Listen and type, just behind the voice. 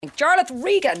Jarlath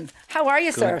Regan, how are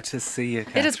you, sir? Good to see you,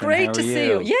 Kathryn. It is great to see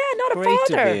you. Yeah, not great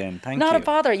a bother. To be in. Thank not you. a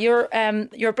bother.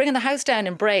 You're bringing the house down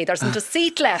in Bray. There isn't a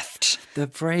seat left. The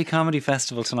Bray Comedy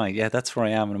Festival tonight. Yeah, that's where I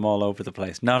am, and I'm all over the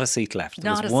place. Not a seat left.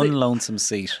 There was one lonesome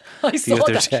seat the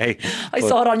other day. I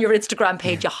saw it on your Instagram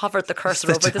page. You hovered the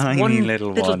cursor over this one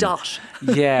little dot.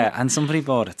 Yeah, and somebody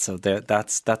bought it, so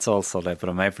that's all sold out. But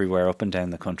I'm everywhere, up and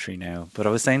down the country now. But I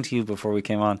was saying to you before we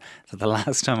came on that the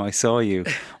last time I saw you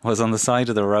was on the side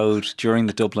of the road during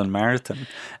the Dublin Marathon,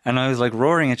 and I was like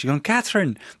roaring at you, going,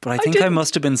 Kathryn. But I think I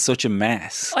must have been such a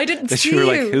mess. I didn't that see you were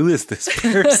like, who is this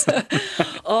person?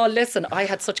 Oh, listen, I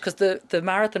had such, because the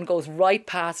marathon goes right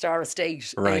past our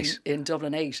estate in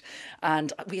Dublin 8,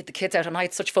 and we had the kids out, and I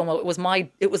had such fun. It was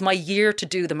my year to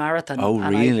do the marathon. Oh,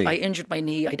 really? I injured my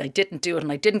knee. I didn't do it,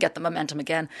 and I didn't get the momentum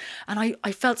again, and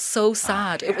I felt so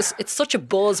sad. Yeah. It's such a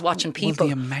buzz watching people.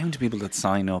 Well, the amount of people that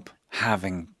sign up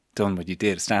having done what you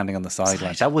did, standing on the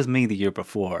sideline. That was me the year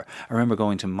before. I remember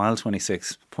going to mile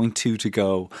 26.2 to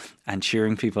go and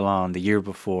cheering people on the year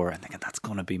before and thinking that's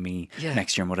going to be me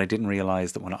next year. And what I didn't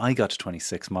realise that when I got to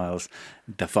 26 miles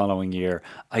the following year,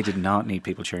 I did not need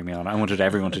people cheering me on. I wanted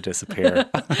everyone to disappear.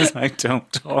 I was like,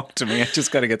 don't talk to me. I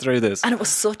just got to get through this. And it was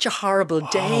such a horrible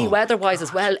day, weather-wise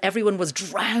as well. Everyone was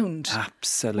drowned.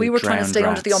 Absolutely. We were trying to stay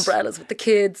under the umbrellas with the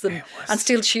kids and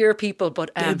still cheer people.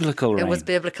 But biblical rain. It was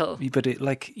biblical. But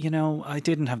I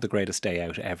didn't have the greatest day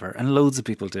out ever, and loads of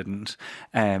people didn't.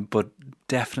 But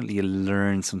definitely you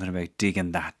learn something about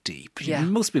digging that deep. Yeah.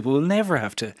 Most people will never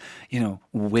have to,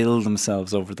 will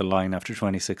themselves over the line after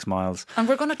 26 miles. And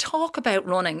we're going to talk about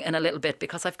running in a little bit,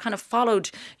 because I've kind of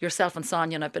followed yourself and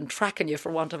Sonia, and I've been tracking you, for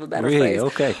want of a better phrase.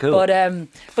 Okay, cool.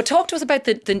 But talk to us about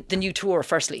the new tour,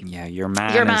 firstly. Yeah, Your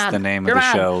Man is the name of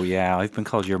the show. Yeah, I've been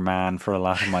called Your Man for a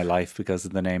lot of my life because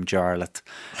of the name Jarlath.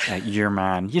 Your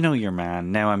Man. You know Your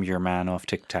Man. Now I'm Your Man off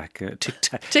Tic-Tac.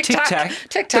 Tic-Tac.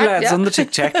 The lads on the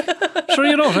Tic-Tac. Sure,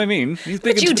 you know what I mean. He's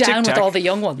big Put into you the down Tic-Tac. with all the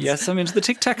young ones. Yes, I'm into the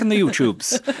Tic-Tac and the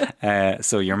YouTubes.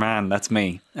 So Your Man, that's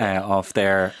me off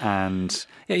there. And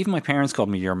yeah, even my parents called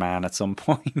me Your Man at some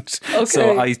point. Okay.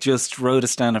 So I just wrote a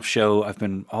stand-up show. I've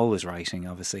been always writing,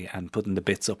 obviously, and putting the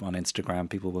bits up on Instagram.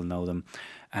 People will know them.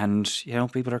 And,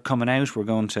 people are coming out. We're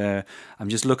going to, I'm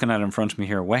just looking at it in front of me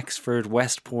here, Wexford,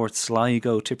 Westport,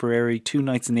 Sligo, Tipperary, 2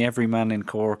 nights in the Everyman in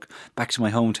Cork, back to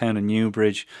my hometown in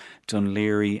Newbridge,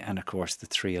 Dunleary, and of course the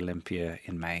 3 Olympia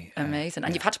in May. Amazing.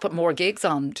 And you've had to put more gigs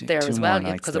on there as well,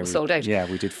 because it was sold out.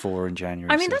 Yeah, we did 4 in January.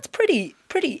 I mean, that's pretty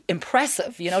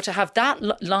impressive, to have that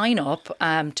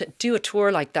lineup, to do a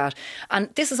tour like that.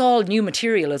 And this is all new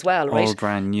material as well, right? All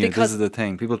brand new. This is the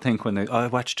thing. People think when I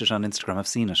watched it on Instagram, I've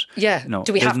seen it. Yeah. No,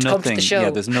 do we have to come to the show? Yeah,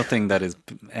 there's nothing that is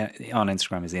on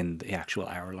Instagram is in the actual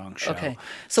hour-long show. Okay.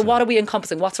 So what are we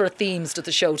encompassing? What sort of themes does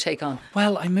the show take on?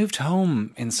 Well, I moved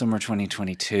home in summer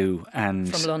 2022.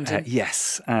 And from London?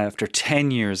 Yes, after 10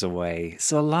 years away.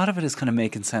 So a lot of it is kind of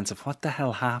making sense of what the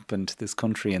hell happened to this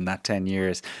country in that 10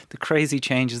 years. The crazy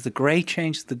changes, the great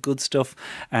changes, the good stuff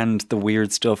and the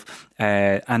weird stuff.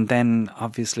 And then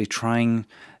obviously trying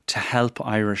to help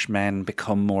Irish men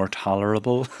become more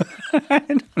tolerable. I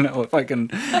don't know if I can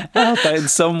help that in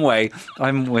some way.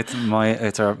 I'm with my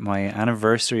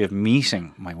anniversary of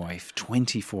meeting my wife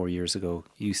 24 years ago,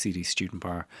 UCD Student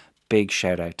Bar. Big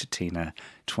shout out to Tina,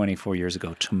 24 years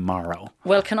ago tomorrow.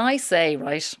 Well, can I say,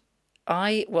 right,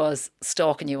 I was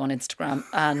stalking you on Instagram,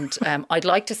 and I'd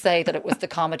like to say that it was the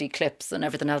comedy clips and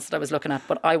everything else that I was looking at,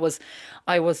 but I was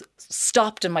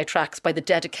stopped in my tracks by the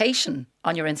dedication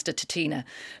on your Insta to Tina,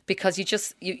 because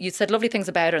you said lovely things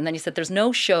about her, and then you said there's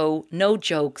no show, no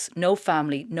jokes, no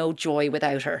family, no joy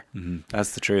without her. Mm-hmm.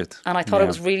 That's the truth. And I thought it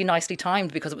was really nicely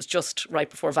timed, because it was just right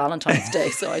before Valentine's Day,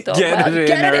 so I thought, get it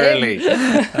in early.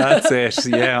 That's it.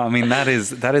 Yeah, I mean that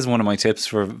is one of my tips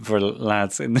for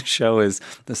lads in the show. Is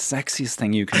the sexiest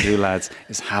thing you can do, lads,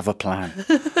 is have a plan.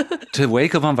 To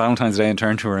wake up on Valentine's Day and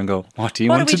turn to her and go, what do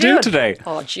you want to do today?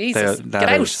 Oh Jesus, get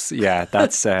out. Yeah,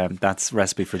 that's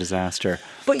recipe for disaster.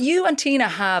 But you and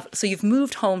Tina you've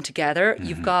moved home together. Mm-hmm.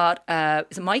 You've got,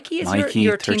 is it Mikey? Mikey,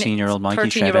 13-year-old Mikey.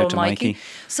 Shout out to Mikey.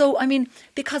 So, I mean,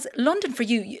 because London for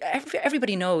you,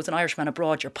 everybody knows an Irishman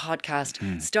Abroad, your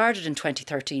podcast, started in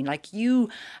 2013. Like, you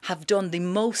have done the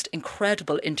most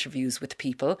incredible interviews with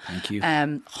people. Thank you.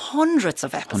 Hundreds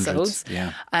of episodes.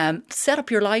 Set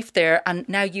up your life there, and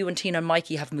now you and Tina and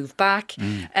Mikey have moved back.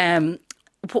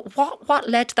 What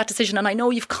led to that decision? And I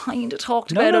know you've kind of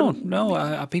talked about it.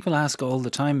 No. People ask all the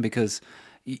time, because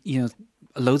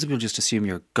loads of people just assume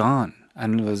you're gone.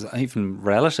 And there was even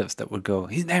relatives that would go,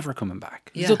 he's never coming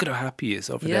back. Look at how happy he is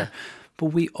over there.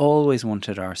 But we always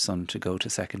wanted our son to go to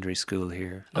secondary school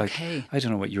here. Like, Okay. I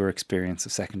don't know what your experience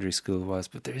of secondary school was,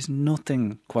 but there is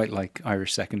nothing quite like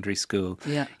Irish secondary school.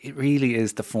 Yeah. It really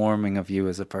is the forming of you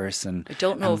as a person. I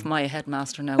don't know if my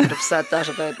headmaster now would have said that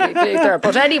about me either.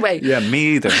 But anyway. Yeah,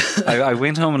 me either. I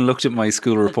went home and looked at my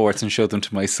school reports and showed them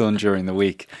to my son during the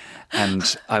week.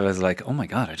 And I was like, oh my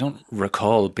God, I don't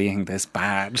recall being this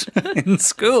bad in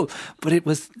school. But it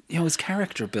was, it was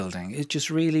character building. It just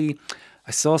really,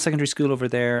 I saw secondary school over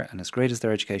there, and as great as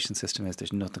their education system is,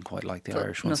 there's nothing quite like the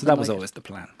Irish one. So that was always the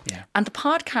plan. Yeah. And the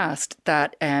podcast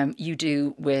that you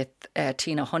do with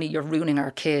Tina, Honey, You're Ruining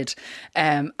Our Kid,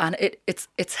 and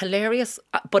it's hilarious,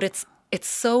 but it's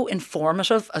so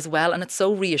informative as well, and it's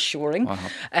so reassuring.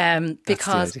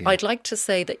 Because I'd like to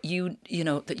say that you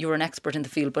know that you're an expert in the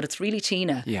field, but it's really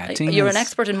Tina. Yeah, you're an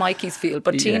expert in Mikey's field,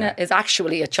 but Tina is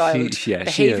actually a child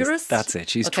behaviourist. That's it.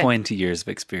 She's 20 years of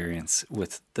experience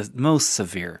with the most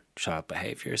severe child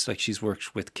behaviours. Like, she's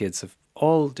worked with kids of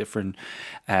all different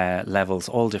levels,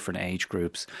 all different age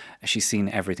groups. She's seen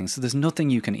everything. So there's nothing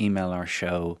you can email our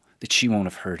show that she won't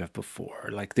have heard of before.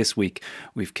 Like this week,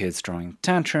 we've kids throwing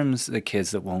tantrums, the kids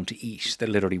that won't eat, that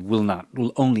literally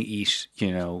will only eat,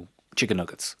 chicken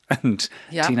nuggets. And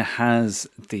Tina has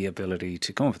the ability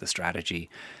to come up with a strategy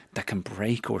that can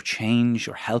break or change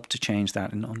or help to change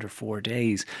that in under 4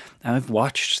 days. And I've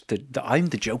watched I'm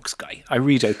the jokes guy. I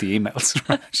read out the emails,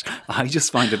 right? I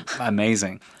just find it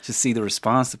amazing to see the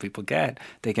response that people get.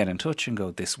 They get in touch and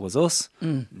go, this was us.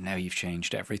 Now you've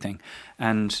changed everything.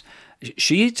 And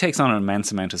she takes on an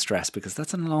immense amount of stress, because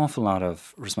that's an awful lot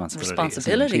of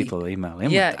responsibility. People email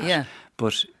in with that. Yeah.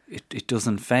 But it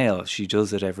doesn't fail. She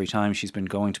does it every time. She's been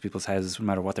going to people's houses, no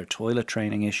matter what their toilet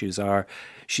training issues are.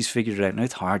 She's figured it out. Now,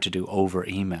 it's hard to do over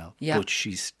email, but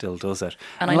she still does it.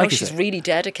 And I know she's really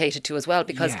dedicated to as well,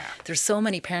 because there's so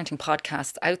many parenting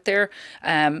podcasts out there.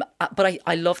 But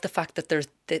I love the fact that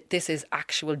this is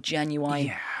actual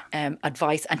genuine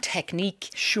advice and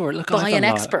technique by an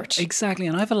expert. Exactly.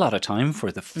 And I have a lot of time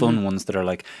for the fun ones that are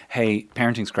like, hey,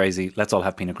 parenting's crazy, let's all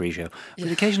have Pinot Grigio.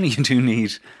 But occasionally you do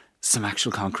need some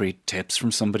actual concrete tips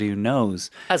from somebody who knows.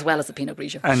 As well as the Pinot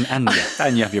Grigio.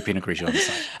 And you have your Pinot Grigio on the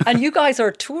side. And you guys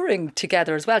are touring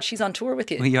together as well. She's on tour with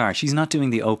you. We are. She's not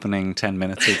doing the opening 10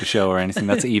 minutes of the show or anything.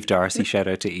 That's Eve Darcy. Shout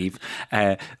out to Eve.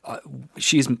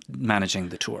 She's managing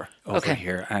the tour over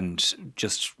here. And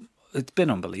just, it's been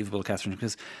unbelievable, Kathryn,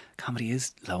 because comedy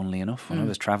is lonely enough. When I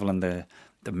was travelling the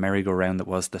merry-go-round that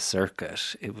was the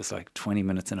circuit, it was like 20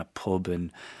 minutes in a pub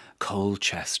in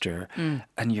Colchester,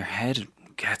 and your head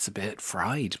gets a bit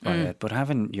fried by it. But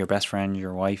having your best friend,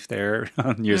 your wife there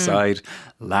on your side,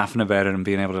 laughing about it and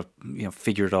being able to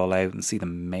figure it all out and see the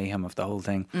mayhem of the whole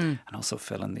thing, and also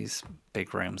fill in these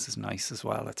big rooms is nice as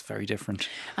well. It's very different.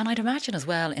 And I'd imagine as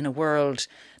well, in a world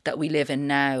that we live in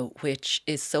now, which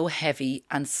is so heavy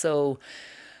and so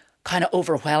kind of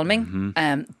overwhelming,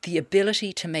 the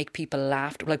ability to make people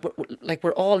laugh, like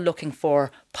we're all looking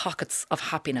for pockets of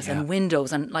happiness and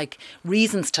windows and like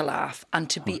reasons to laugh, and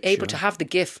to be able to have the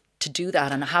gift to do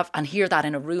that and hear that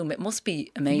in a room, it must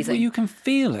be amazing. Well, you can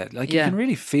feel it. Like you can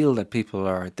really feel that people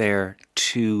are there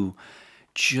to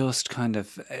just kind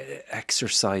of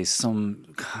exercise some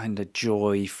kind of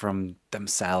joy from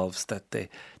themselves, that they're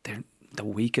the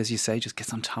week, as you say, just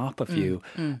gets on top of you.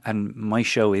 And my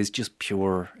show is just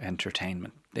pure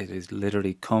entertainment. It is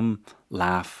literally come,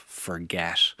 laugh,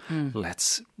 forget.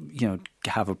 Let's,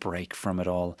 have a break from it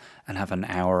all and have an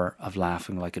hour of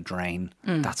laughing like a drain.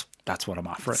 That's what I'm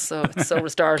offering. So it's so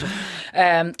restorative.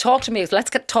 Talk to me.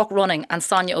 Let's talk running and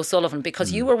Sonia O'Sullivan,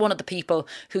 because you were one of the people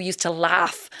who used to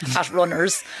laugh at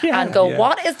runners and go,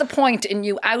 what is the point in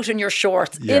you out in your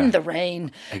shorts in the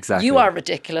rain? Exactly. You are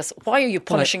ridiculous. Why are you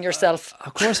punishing yourself?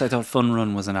 Of course, I thought fun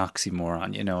run was an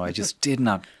oxymoron. I just did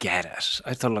not get it.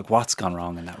 I thought, what's gone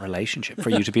wrong in that relationship for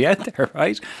you to be out there,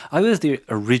 right? I was the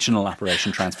original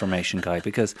Operation Transformation guy,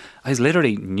 because I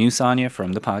literally knew Sonia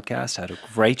from the podcast, had a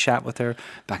great chat with her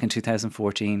back in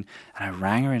 2014, and I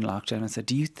rang her in lockdown and said,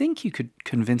 do you think you could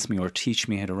convince me or teach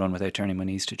me how to run without turning my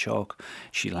knees to chalk?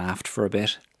 She laughed for a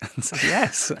bit and said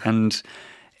yes. And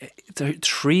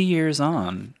 3 years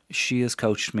on, she has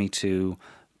coached me to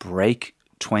break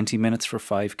 20 minutes for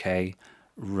 5K,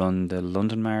 run the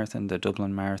London Marathon, the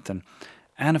Dublin Marathon,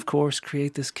 and of course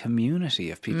create this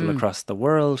community of people across the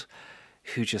world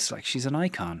who just she's an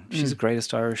icon. She's the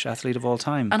greatest Irish athlete of all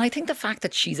time. And I think the fact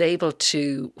that she's able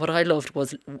to, what I loved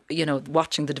was,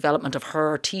 watching the development of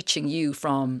her teaching you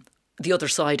from the other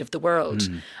side of the world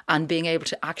and being able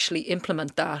to actually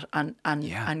implement that and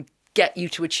get you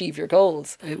to achieve your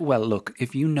goals. Well, look,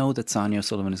 if you know that Sonia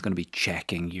O'Sullivan is going to be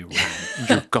checking you run,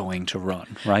 you're going to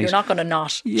run, right? You're not going to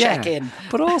not check in.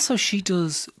 But also she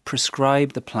does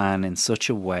prescribe the plan in such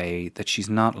a way that she's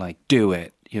not like, do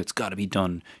it, it's got to be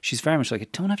done. She's very much like,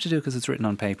 don't have to do it because it's written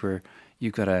on paper.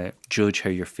 You've got to judge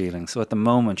how you're feeling. So at the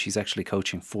moment, she's actually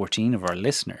coaching 14 of our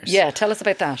listeners. Yeah, tell us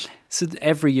about that. So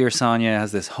every year, Sonia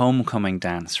has this homecoming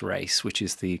dance race, which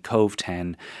is the Cove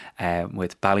 10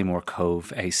 with Ballymore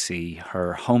Cove AC,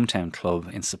 her hometown club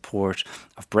in support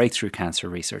of breakthrough cancer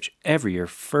research. Every year,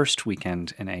 first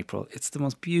weekend in April. It's the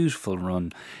most beautiful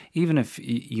run. Even if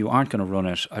you aren't going to run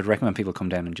it, I'd recommend people come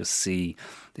down and just see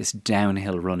this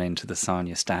downhill run into the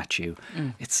Sonia statue.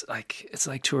 It's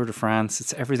like Tour de France.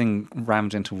 It's everything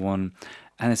rammed into one.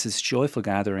 And it's this joyful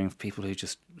gathering of people who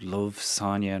just love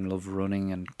Sonia and love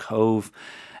running and Cove.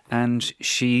 And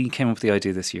she came up with the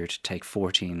idea this year to take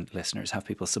 14 listeners, have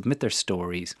people submit their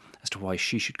stories as to why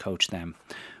she should coach them.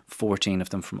 14 of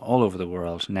them from all over the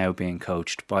world now being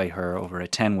coached by her over a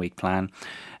 10-week plan.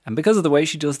 And because of the way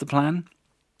she does the plan,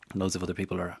 loads of other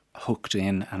people are hooked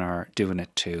in and are doing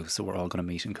it too. So we're all going to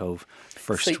meet in Cove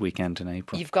first weekend in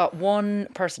April. You've got one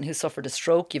person who suffered a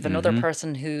stroke. You've another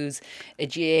person who's a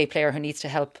GAA player who needs to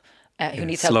help. Who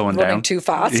needs help running down. Too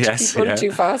fast. Yes, running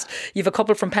too fast. You've a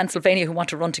couple from Pennsylvania who want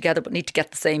to run together but need to get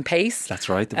the same pace. That's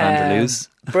right, the Vanderloos.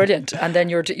 Brilliant. And then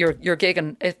you're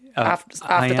gigging after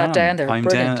that down there. I'm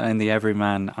Brilliant. down in the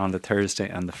Everyman on the Thursday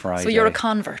and the Friday. So you're a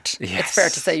convert. Yes, it's fair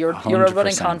to say you're a 100%.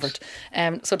 running convert.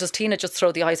 So does Tina just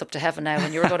throw the eyes up to heaven now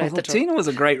when you're going out the door? Tina was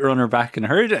a great runner back in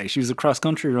her day. She was a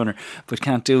cross-country runner, but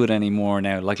can't do it anymore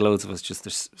now. Like loads of us, just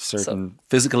there's certain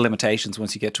physical limitations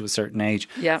once you get to a certain age.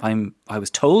 Yeah. I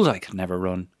was told I could never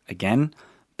run again,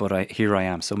 but here I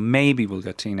am. So maybe we'll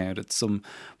get Tina out at some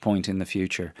point in the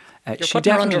future. You're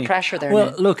putting her under pressure there.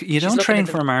 Well, now. look, you don't train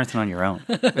for a marathon on your own.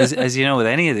 As you know, with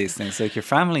any of these things, like your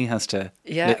family has to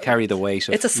carry the weight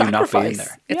of it's a you not being sacrifice.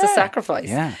 there. It's a sacrifice.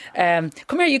 Yeah.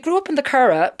 Come here, you grew up in the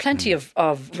Curragh, plenty of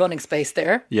running space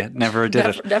there. Yeah, never did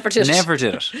it. Never did it. Never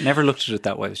did it. Never looked at it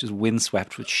that way. It was just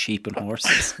windswept with sheep and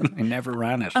horses. I never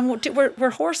ran it. And were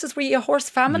horses, were you a horse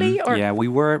family? Or? Yeah, we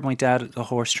were. My dad, a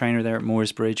horse trainer there at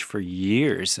Mooresbridge for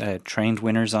years. Trained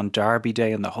winners on Derby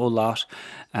Day and the whole lot.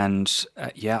 And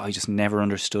I just never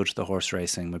understood the horse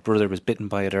racing. My brother was bitten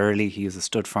by it early. He has a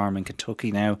stud farm in Kentucky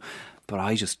now. But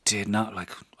I just did not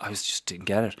didn't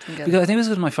get it. I think it was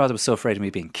because my father was so afraid of me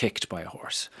being kicked by a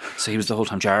horse. So he was the whole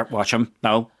time, Jar, watch him.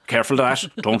 No, careful of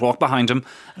that. Don't walk behind him.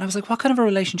 And I was like, what kind of a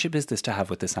relationship is this to have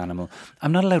with this animal?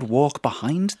 I'm not allowed to walk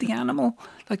behind the animal.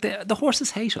 Like the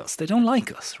horses hate us. They don't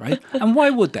like us, right? And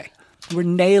why would they? We're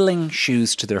nailing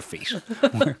shoes to their feet.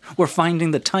 We're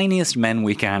finding the tiniest men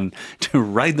we can to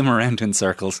ride them around in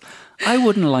circles. I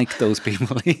wouldn't like those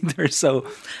people either, so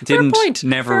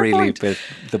never really bit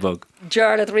the bug.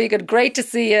 Jarlath Regan, great to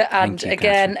see you. And Thank you,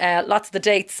 again, lots of the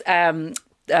dates that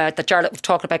Jarlath was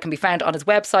talking about can be found on his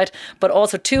website, but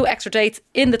also 2 extra dates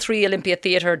in the 3 Olympia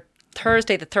Theatre.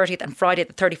 Thursday the 30th and Friday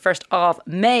the 31st of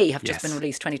May have just been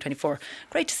released, 2024.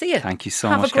 Great to see you. Thank you so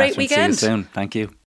much. much. Have a great Kathryn. weekend. See you soon. Thank you.